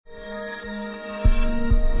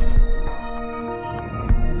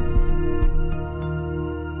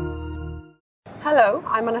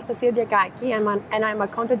I'm Anastasia Diakaki, and I'm a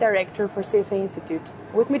content director for CFA Institute.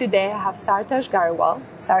 With me today, I have Sartaj Garwal.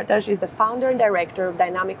 Sartaj is the founder and director of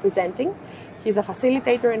Dynamic Presenting. He's a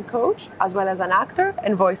facilitator and coach, as well as an actor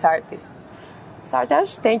and voice artist.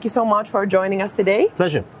 Sartaj, thank you so much for joining us today.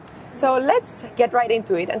 Pleasure. So let's get right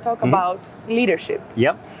into it and talk about leadership.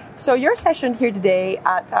 Yep. So your session here today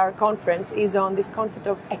at our conference is on this concept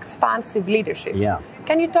of expansive leadership. Yeah.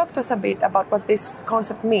 Can you talk to us a bit about what this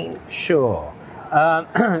concept means? Sure.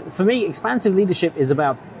 For me, expansive leadership is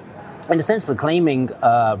about, in a sense, reclaiming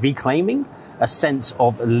a sense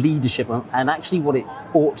of leadership and actually what it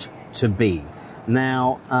ought to be.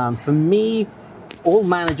 Now, for me, all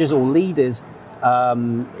managers or leaders,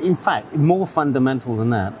 in fact, more fundamental than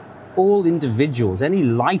that, all individuals, any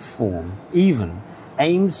life form even,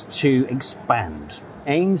 aims to expand,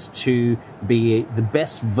 aims to be the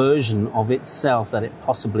best version of itself that it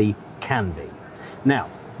possibly can be. Now,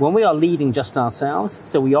 when we are leading just ourselves,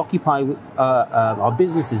 so we occupy, our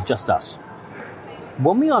business is just us.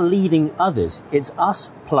 When we are leading others, it's us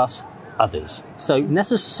plus others. So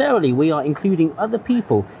necessarily we are including other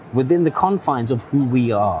people within the confines of who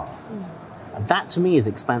we are. That to me is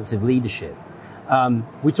expansive leadership.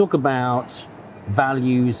 We talk about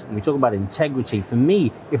values, and we talk about integrity. For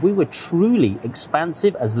me, if we were truly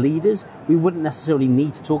expansive as leaders, we wouldn't necessarily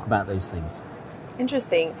need to talk about those things.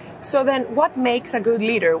 Interesting. So then what makes a good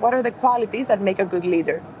leader? What are the qualities that make a good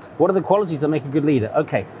leader? What are the qualities that make a good leader?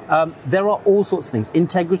 Okay, there are all sorts of things.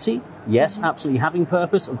 Integrity, yes, absolutely. Having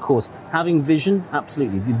purpose, of course. Having vision,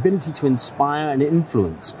 absolutely. The ability to inspire and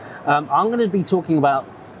influence. I'm going to be talking about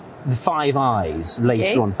the 5 I's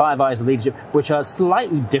later on, 5 I's of leadership, which are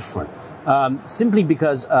slightly different. Simply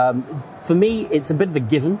because, for me, it's a bit of a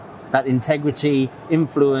given that integrity,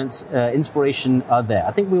 influence, inspiration are there.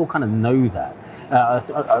 I think we all kind of know that.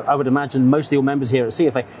 I would imagine most of your members here at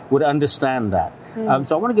CFA would understand that.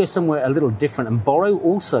 So I want to go somewhere a little different and borrow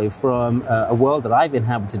also from a world that I've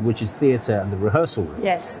inhabited, which is theatre and the rehearsal room.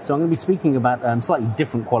 Yes. So I'm going to be speaking about slightly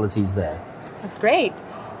different qualities there. That's great.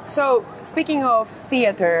 So speaking of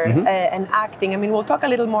theatre and acting, I mean, we'll talk a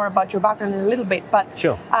little more about your background in a little bit, but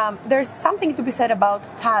sure. There's something to be said about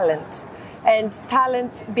talent. And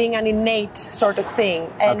talent being an innate sort of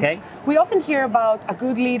thing. And we often hear about a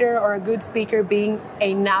good leader or a good speaker being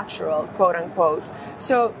a natural, quote unquote.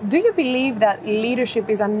 So do you believe that leadership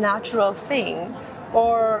is a natural thing?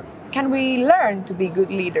 Or can we learn to be good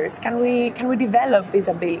leaders? Can we develop these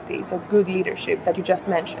abilities of good leadership that you just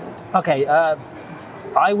mentioned? Okay,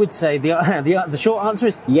 I would say the short answer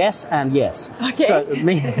is yes and yes. Okay. So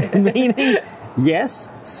meaning, yes,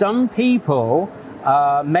 some people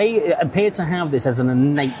may appear to have this as an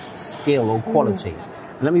innate skill or quality.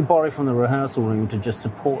 And let me borrow from the rehearsal room to just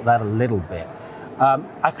support that a little bit.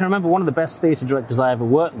 I can remember one of the best theatre directors I ever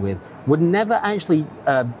worked with would never actually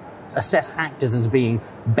assess actors as being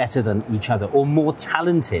better than each other or more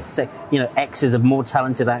talented. So, X is a more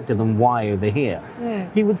talented actor than Y over here.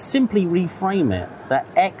 He would simply reframe it that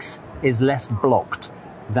X is less blocked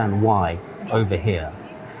than Y over here.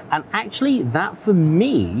 And actually, that for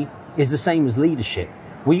me is the same as leadership.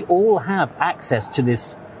 We all have access to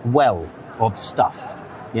this well of stuff,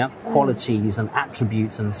 qualities and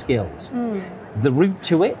attributes and skills. The route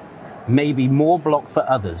to it may be more blocked for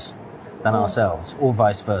others than ourselves, or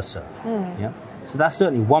vice versa. So that's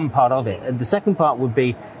certainly one part of it. And the second part would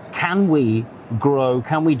be, can we grow?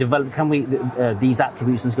 Can we develop? Can we these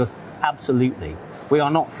attributes and skills? Absolutely. We are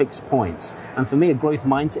not fixed points. And for me, a growth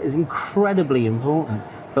mindset is incredibly important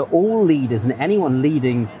for all leaders and anyone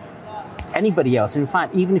leading anybody else. In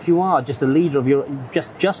fact, even if you are just a leader of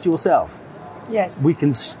just yourself, yes, we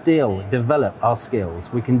can still develop our skills.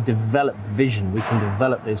 We can develop vision. We can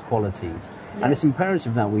develop those qualities. Yes. And it's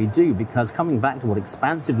imperative that we do, because coming back to what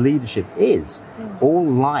expansive leadership is, all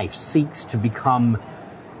life seeks to kind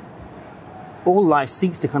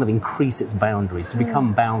of increase its boundaries, to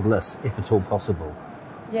become boundless, if at all possible.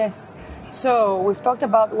 Yes. So we've talked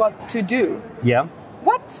about what to do. Yeah.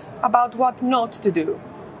 What about what not to do?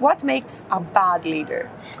 What makes a bad leader?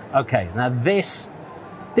 Okay, now this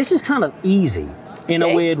is kind of easy in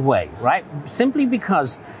a weird way, right? Simply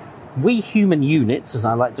because we human units, as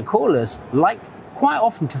I like to call us, like quite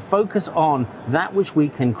often to focus on that which we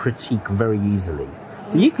can critique very easily.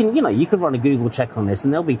 So you can run a Google check on this,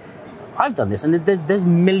 and I've done this, and there's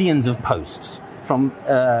millions of posts from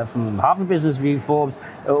Harvard Business Review, Forbes,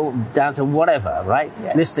 down to whatever, right?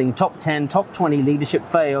 Yes. Listing top 10, top 20 leadership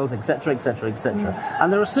fails, etc., etc., etc.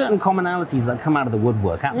 And there are certain commonalities that come out of the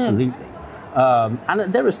woodwork, absolutely.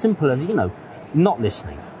 And they're as simple as, not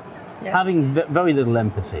listening, having very little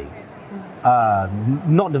empathy,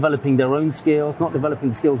 not developing their own skills, not developing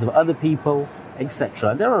the skills of other people,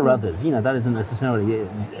 etc. There are others, that isn't necessarily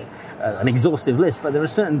an exhaustive list, but there are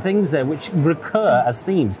certain things there which recur as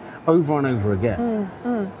themes over and over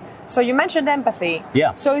again. So you mentioned empathy.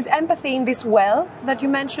 Yeah. So is empathy in this well that you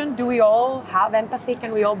mentioned? Do we all have empathy?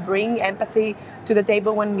 Can we all bring empathy to the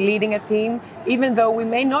table when leading a team, even though we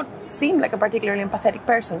may not seem like a particularly empathetic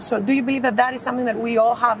person? So do you believe that that is something that we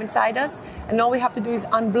all have inside us, and all we have to do is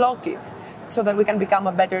unblock it so that we can become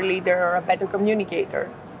a better leader or a better communicator?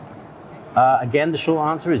 Again, the short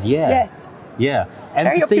answer is yeah. Yes. Yeah.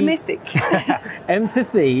 Very optimistic.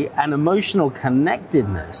 Empathy and emotional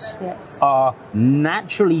connectedness are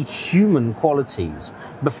naturally human qualities.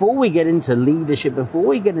 Before we get into leadership, before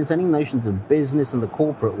we get into any notions of business and the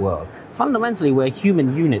corporate world, fundamentally we're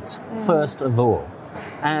human units first of all.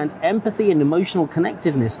 And empathy and emotional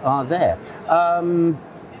connectedness are there.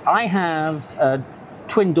 I have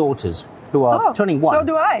twin daughters who are turning 1. So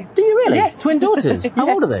do I. Do you really? Yes. Twin daughters? How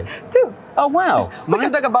old are they? 2. Oh, wow. We can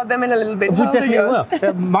talk about them in a little bit. We definitely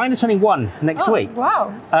will. Mine is turning 1 next week.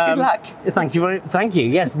 Wow. Good luck. Thank you.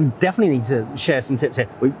 Yes, we definitely need to share some tips here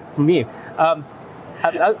from you.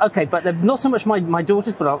 Okay, but they're not so much my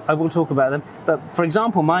daughters, but I will talk about them. But for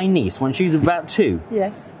example, my niece, when she's about 2.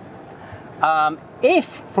 Yes.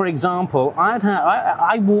 If, for example,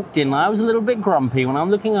 I walked in, I was a little bit grumpy when I'm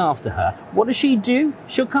looking after her, what does she do?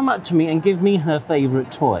 She'll come up to me and give me her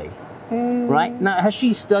favorite toy. Right? Now, has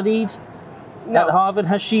she studied at Harvard?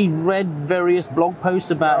 Has she read various blog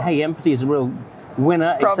posts about, hey, empathy is a real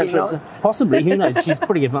winner, etc.? Possibly, who knows? She's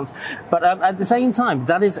pretty advanced. But at the same time,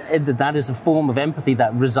 that is a form of empathy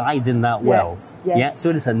that resides in that well. Yes. Yeah? So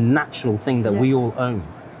it is a natural thing that we all own.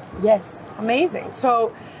 Yes. Amazing.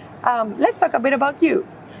 So let's talk a bit about you.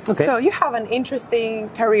 Okay. So you have an interesting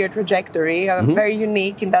career trajectory, very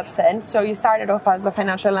unique in that sense. So you started off as a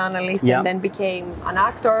financial analyst and then became an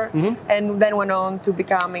actor and then went on to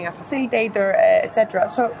becoming a facilitator, etc.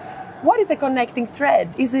 So what is the connecting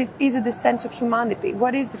thread? Is it the sense of humanity?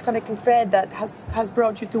 What is this connecting thread that has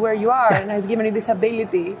brought you to where you are and has given you this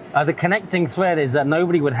ability? The connecting thread is that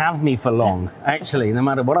nobody would have me for long, actually, no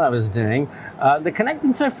matter what I was doing. The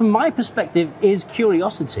connecting thread from my perspective is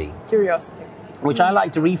curiosity. Curiosity. Which I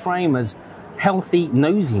like to reframe as healthy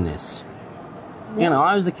nosiness. Yeah.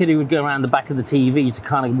 I was the kid who would go around the back of the TV to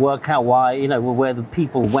kind of work out why, where the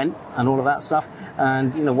people went and all of that stuff.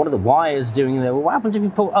 And, what are the wires doing there? Well, what happens if you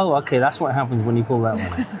pull... Oh, okay, that's what happens when you pull that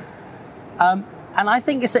one. And I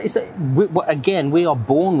think again, we are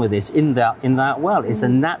born with this in that world. It's a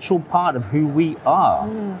natural part of who we are.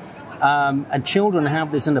 And children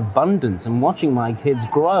have this in abundance. And watching my kids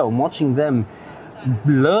grow and watching them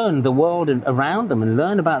learn the world around them and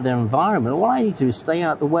learn about their environment. All I need to do is stay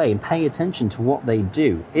out the way and pay attention to what they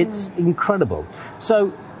do. It's incredible.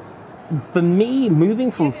 So for me,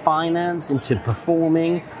 moving from finance into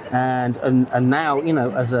performing and now,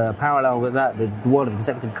 as a parallel with that, the world of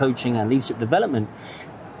executive coaching and leadership development,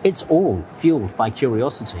 it's all fueled by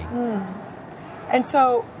curiosity. And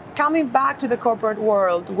so coming back to the corporate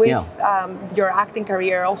world with your acting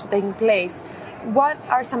career also taking place, what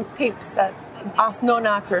are some tips that us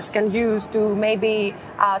non-actors can use to maybe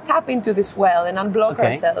tap into this well and unblock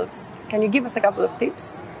ourselves? Can you give us a couple of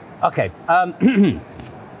tips? Okay.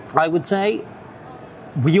 I would say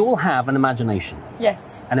we all have an imagination.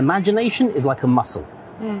 Yes. An imagination is like a muscle.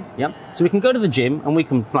 Yeah. So we can go to the gym and we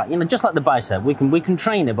can, just like the bicep, we can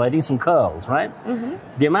train it by doing some curls, right?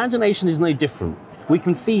 The imagination is no different. We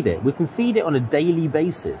can feed it. We can feed it on a daily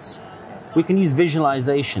basis. Yes. We can use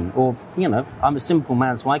visualization, or I'm a simple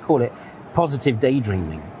man, so I call it positive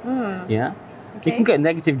daydreaming. Yeah. Okay. You can get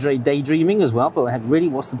negative daydreaming as well, but really,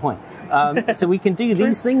 what's the point? So we can do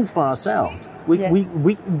these things for ourselves. We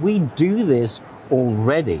do this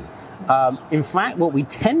already. In fact, what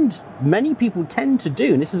many people tend to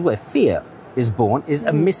do, and this is where fear is born, is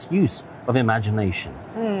a misuse of imagination.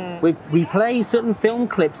 We play certain film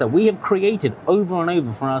clips that we have created over and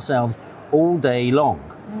over for ourselves all day long.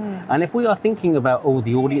 And if we are thinking about,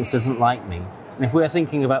 the audience doesn't like me, and if we're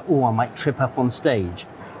thinking about, I might trip up on stage,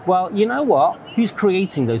 well, you know what? Who's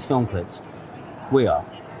creating those film clips? We are.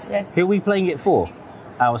 Yes. Who are we playing it for?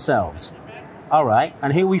 Ourselves. All right.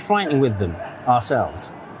 And who are we frightening with them? Ourselves.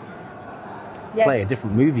 Yes. Play a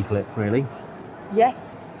different movie clip, really.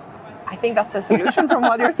 Yes. I think that's the solution from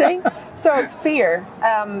what you're saying. So fear,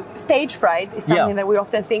 stage fright is something that we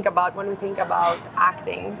often think about when we think about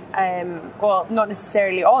acting. Well, not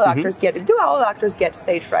necessarily all actors get it. Do all actors get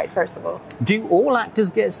stage fright, first of all? Do all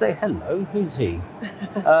actors get stage... Hello, who's he?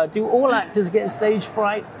 Do all actors get stage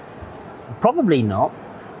fright? Probably not.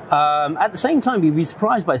 At the same time, you'd be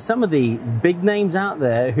surprised by some of the big names out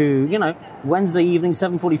there who, Wednesday evening,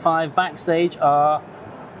 7:45 backstage are...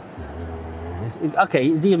 Okay,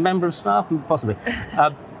 is he a member of staff? Possibly.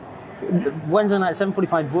 Wednesday night,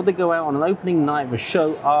 7:45, before they go out on an opening night of a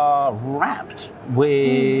show, are wrapped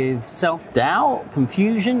with self-doubt,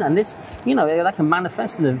 confusion, and this, that can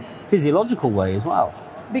manifest in a physiological way as well.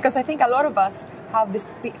 Because I think a lot of us have this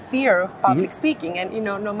fear of public speaking, and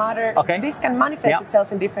no matter this can manifest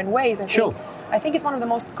itself in different ways. I think it's one of the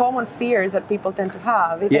most common fears that people tend to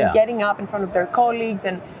have, even getting up in front of their colleagues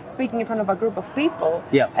and speaking in front of a group of people.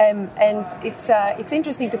 And it's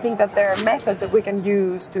interesting to think that there are methods that we can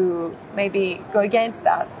use to maybe go against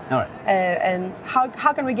that. All right. And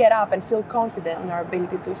how can we get up and feel confident in our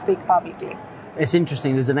ability to speak publicly? It's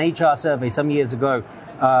interesting. There's an HR survey some years ago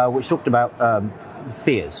which talked about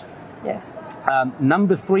fears. Yes.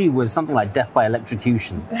 Number 3 was something like death by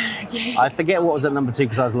electrocution. I forget what was at number 2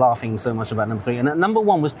 because I was laughing so much about number 3. And at number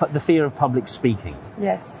 1 was the fear of public speaking.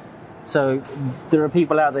 Yes. So there are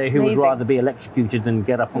people out there who would rather be electrocuted than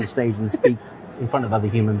get up on stage and speak in front of other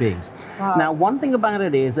human beings. Wow. Now, one thing about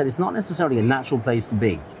it is that it's not necessarily a natural place to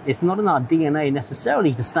be. It's not in our DNA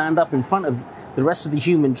necessarily to stand up in front of the rest of the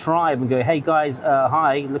human tribe and go, hey guys,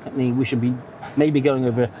 hi, look at me, we should be maybe going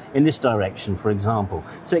over in this direction, for example.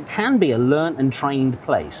 So it can be a learned and trained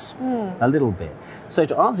place, a little bit. So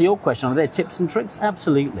to answer your question, are there tips and tricks?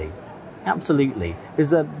 Absolutely. Absolutely.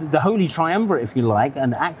 There's the holy triumvirate, if you like,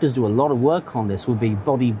 and actors do a lot of work on this, would be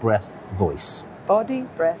body, breath, voice. Body,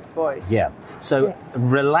 breath, voice. Yeah. So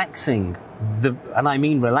relaxing, and I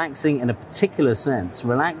mean relaxing in a particular sense,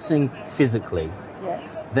 relaxing physically.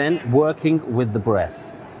 Yes. Then working with the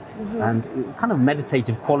breath and kind of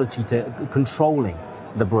meditative quality to controlling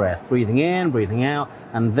the breath, breathing in, breathing out,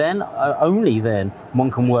 and then only then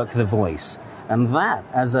one can work the voice. And that,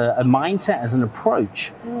 as a mindset, as an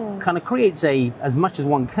approach, kind of creates as much as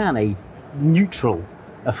one can, a neutral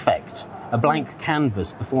effect, a blank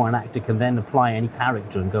canvas before an actor can then apply any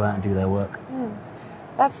character and go out and do their work.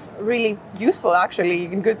 That's really useful, actually,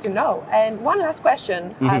 and good to know. And one last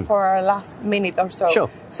question for our last minute or so. Sure.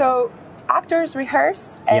 So actors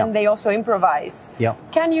rehearse and they also improvise. Yeah.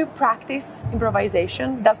 Can you practice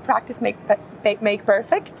improvisation? Does practice make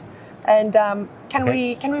perfect? And can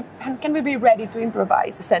we be ready to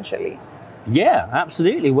improvise, essentially? Yeah,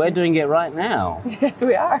 absolutely. We're doing it right now. Yes,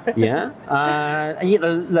 we are. Yeah.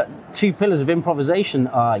 And look, 2 pillars of improvisation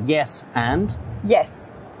are yes and.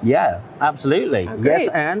 Yes. Yeah, absolutely. Great.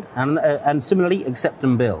 Yes and similarly accept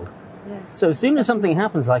and build. Yes. So as soon as something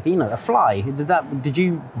happens, like a fly, did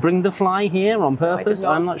you bring the fly here on purpose? No,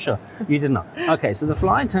 I did not. I'm not sure. You did not. Okay, so the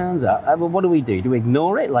fly turns up. Well, what do we do? Do we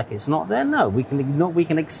ignore it like it's not there? No, we can ignore. We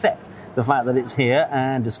can accept the fact that it's here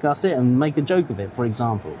and discuss it and make a joke of it. For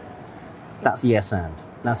example, that's yes and.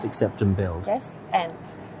 That's accept and build. Yes and.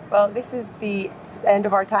 Well, this is the end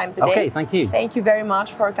of our time today. Okay, thank you. Thank you very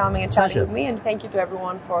much for coming and chatting Pleasure. with me, and thank you to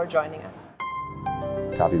everyone for joining us.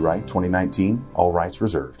 Copyright 2019, all rights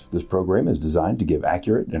reserved. This program is designed to give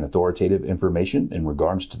accurate and authoritative information in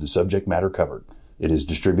regards to the subject matter covered. It is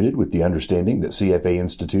distributed with the understanding that CFA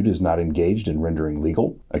Institute is not engaged in rendering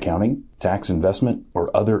legal, accounting, tax, investment,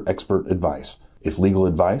 or other expert advice. If legal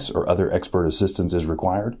advice or other expert assistance is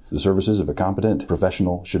required, the services of a competent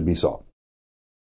professional should be sought.